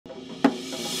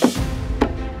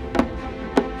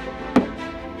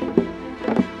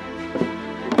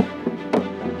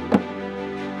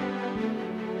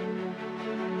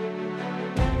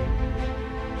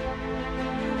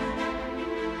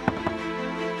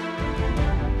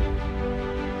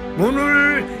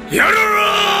문을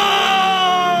열어라!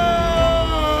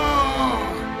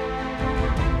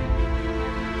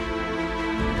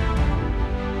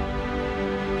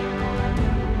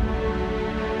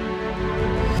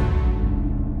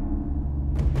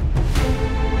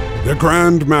 The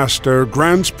Grand Master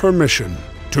grants permission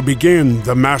to begin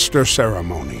the Master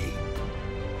Ceremony.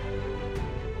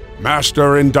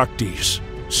 Master Inductees,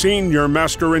 Senior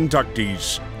Master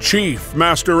Inductees, Chief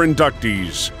Master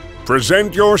Inductees,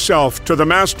 present yourself to the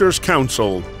Master's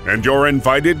Council and your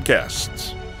invited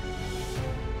guests.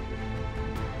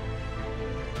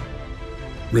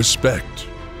 Respect.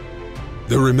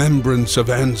 The remembrance of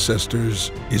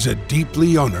ancestors is a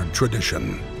deeply honored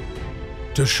tradition.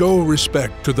 To show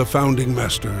respect to the founding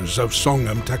masters of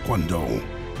Songahm Taekwondo,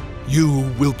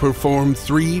 you will perform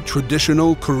 3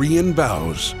 traditional Korean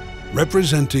bows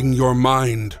representing your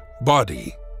mind,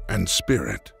 body, and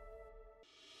spirit.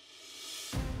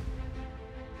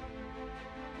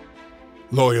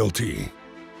 Loyalty.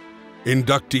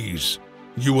 Inductees,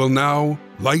 you will now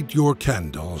light your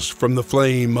candles from the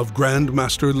flame of Grand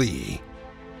Master Lee.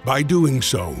 By doing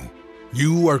so,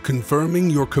 you are confirming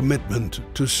your commitment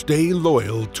to stay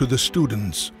loyal to the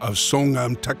students of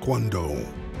Songahm Taekwondo.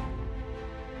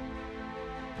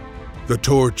 The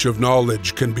torch of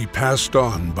knowledge can be passed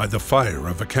on by the fire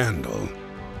of a candle.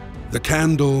 The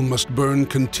candle must burn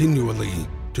continually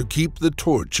to keep the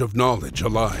torch of knowledge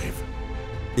alive.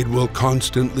 It will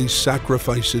constantly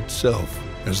sacrifice itself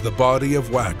as the body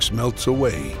of wax melts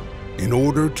away in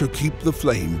order to keep the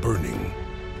flame burning.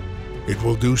 It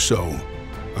will do so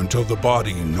until the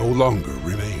body no longer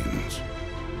remains.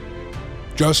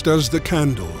 Just as the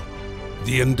candle,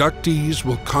 the inductees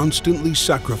will constantly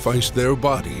sacrifice their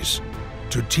bodies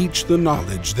to teach the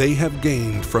knowledge they have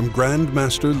gained from Grand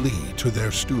Master Lee to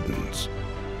their students.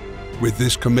 With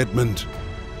this commitment,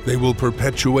 they will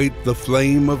perpetuate the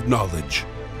flame of knowledge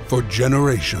for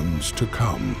generations to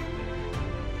come.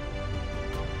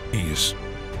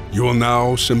 You will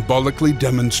now symbolically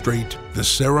demonstrate the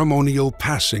ceremonial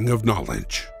passing of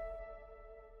knowledge.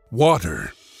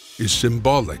 Water is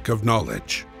symbolic of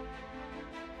knowledge.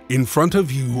 In front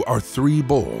of you are 3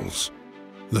 bowls.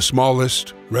 The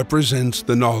smallest represents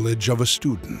the knowledge of a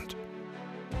student.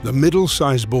 The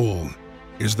middle-sized bowl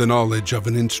is the knowledge of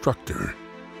an instructor.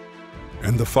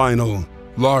 And the final,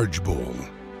 large bowl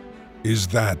is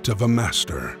that of a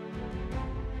master.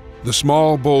 The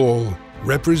small bowl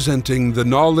representing the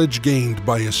knowledge gained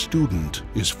by a student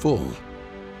is full,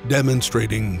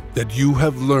 demonstrating that you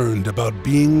have learned about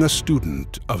being a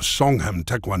student of Songahm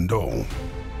Taekwondo.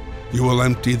 You will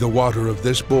empty the water of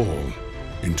this bowl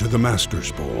into the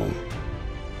Master's bowl.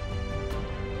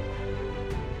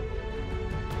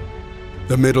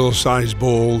 The middle-sized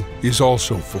bowl is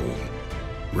also full,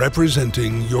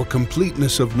 representing your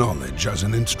completeness of knowledge as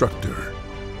an instructor.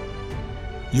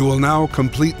 You will now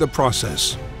complete the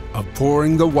process of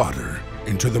pouring the water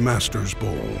into the Master's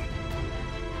bowl.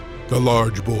 The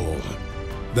large bowl,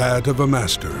 that of a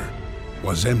master,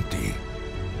 was empty,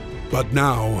 but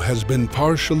now has been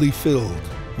partially filled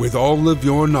with all of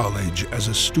your knowledge as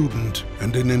a student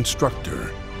and an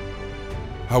instructor.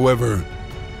 However,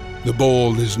 the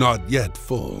bowl is not yet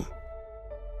full.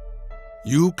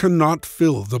 You cannot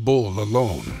fill the bowl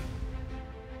alone.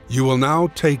 You will now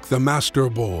take the Master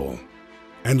Bowl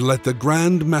and let the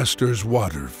Grand Master's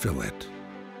water fill it,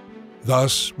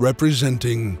 thus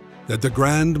representing that the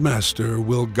Grand Master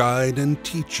will guide and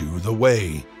teach you the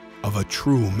way of a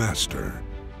true master.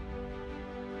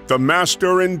 The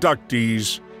Master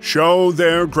Inductees show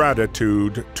their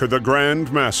gratitude to the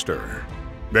Grand Master.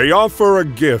 They offer a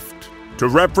gift to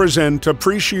represent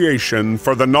appreciation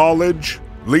for the knowledge,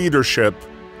 leadership,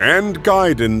 and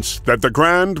guidance that the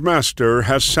Grand Master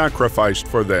has sacrificed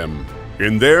for them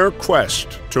in their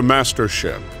quest to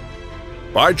mastership.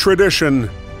 By tradition,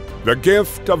 the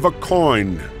gift of a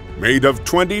coin made of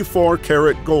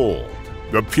 24-karat gold,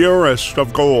 the purest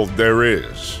of gold there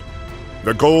is.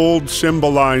 The gold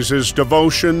symbolizes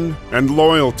devotion and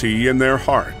loyalty in their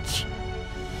hearts.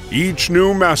 Each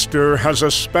new master has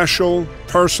a special,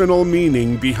 personal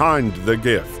meaning behind the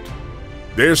gift.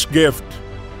 This gift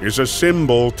is a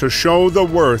symbol to show the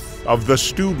worth of the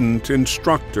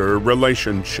student-instructor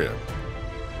relationship.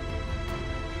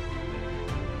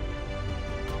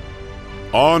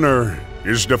 Honor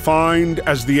is defined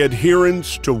as the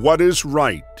adherence to what is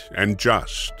right and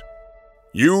just.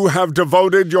 You have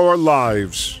devoted your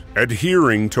lives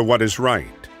adhering to what is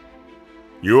right.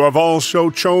 You have also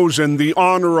chosen the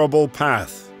honorable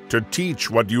path to teach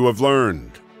what you have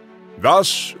learned,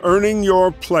 thus earning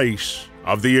your place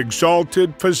of the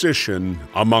exalted position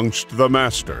amongst the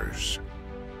masters.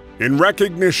 In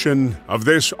recognition of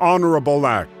this honorable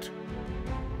act,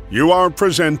 you are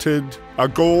presented a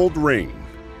gold ring.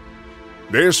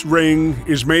 This ring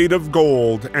is made of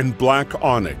gold and black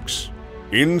onyx,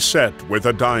 inset with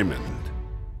a diamond.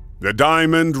 The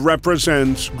diamond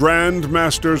represents Grand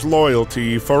Master's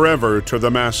loyalty forever to the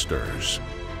Masters.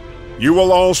 You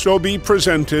will also be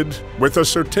presented with a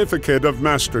certificate of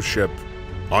mastership,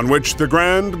 on which the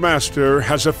Grand Master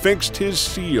has affixed his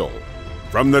seal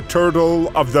from the turtle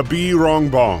of the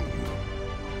Rongbong.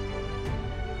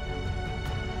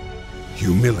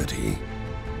 Humility.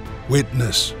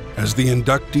 Witness as the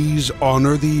inductees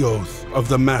honor the oath of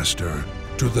the Master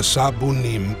to the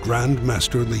Sabunim Grand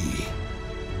Master Lee.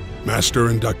 Master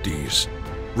inductees,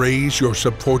 raise your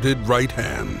supported right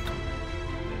hand.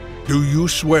 Do you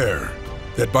swear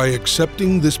that by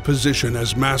accepting this position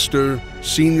as Master,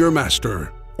 Senior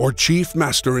Master, or Chief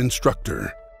Master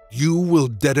Instructor, you will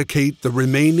dedicate the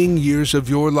remaining years of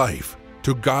your life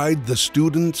to guide the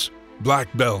students, black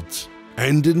belts,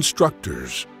 and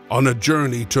instructors on a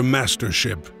journey to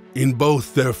mastership in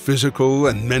both their physical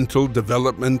and mental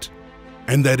development,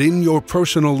 and that in your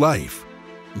personal life,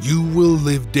 you will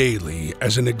live daily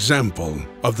as an example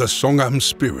of the Songahm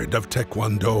spirit of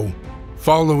Taekwondo,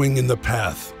 following in the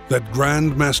path that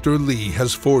Grand Master Lee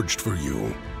has forged for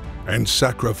you, and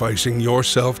sacrificing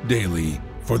yourself daily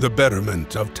for the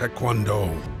betterment of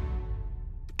Taekwondo.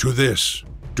 To this,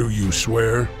 do you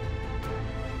swear?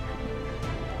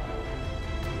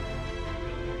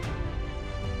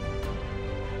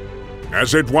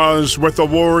 As it was with the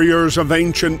warriors of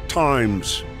ancient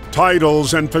times,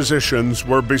 titles and positions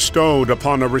were bestowed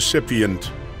upon a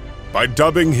recipient by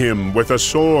dubbing him with a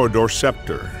sword or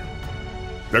scepter.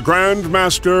 The Grand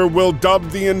Master will dub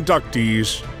the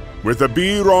inductees with the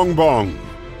Rongbong,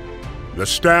 the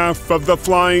staff of the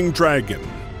Flying Dragon,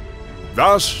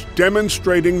 thus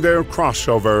demonstrating their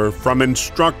crossover from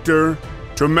instructor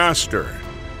to master,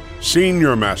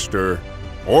 senior master,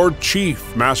 or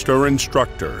chief master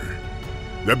instructor.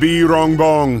 The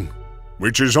Rongbong,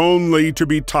 which is only to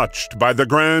be touched by the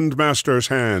Grand Master's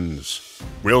hands,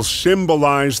 will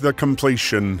symbolize the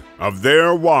completion of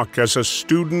their walk as a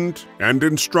student and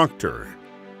instructor,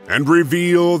 and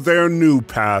reveal their new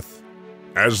path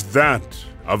as that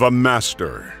of a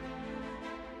master.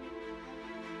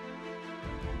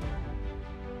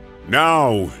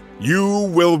 Now, you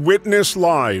will witness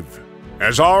live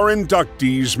as our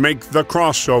inductees make the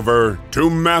crossover to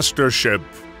mastership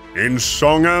in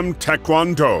Songahm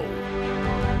Taekwondo.